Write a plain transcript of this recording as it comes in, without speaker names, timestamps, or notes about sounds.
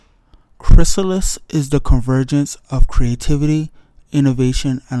Chrysalis is the convergence of creativity,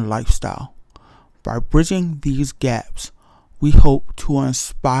 innovation, and lifestyle. By bridging these gaps, we hope to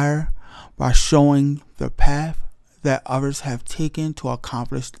inspire by showing the path that others have taken to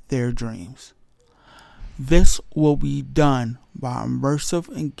accomplish their dreams. This will be done by immersive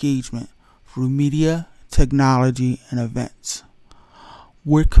engagement through media, technology, and events.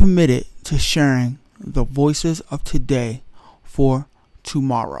 We're committed to sharing the voices of today for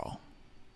tomorrow.